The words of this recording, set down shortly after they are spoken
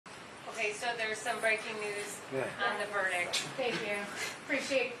so there's some breaking news on the verdict. Thank you.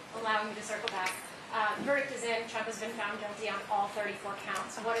 Appreciate allowing me to circle back. The verdict is in. Trump has been found guilty on all 34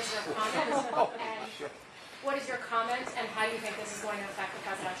 counts. What is your comment? And what is your comment, and how do you think this is going to affect the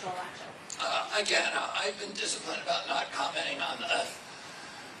presidential election? Again, I've been disciplined about not commenting on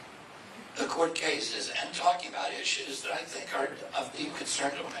the court cases and talking about issues that I think are of deep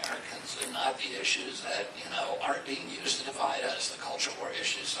concern to Americans, and not the issues that aren't being used to divide us, the culture war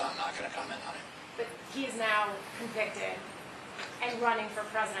issues. So I'm not going to comment on it. But he is now convicted and running for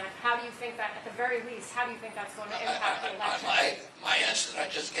president. How do you think that, at the very least, how do you think that's going to impact the election? My answer that I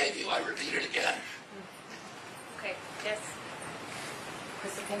just gave you, I repeat it again. Okay, yes.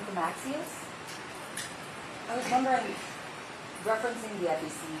 Krista Kim from Axios. I was wondering, referencing the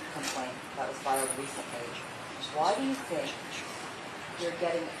NBC complaint that was filed recently, why do you think you're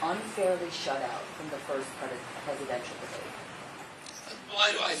getting unfairly shut out from the first presidential debate?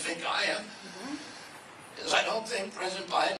 Why do I think I am? Because I don't think President Biden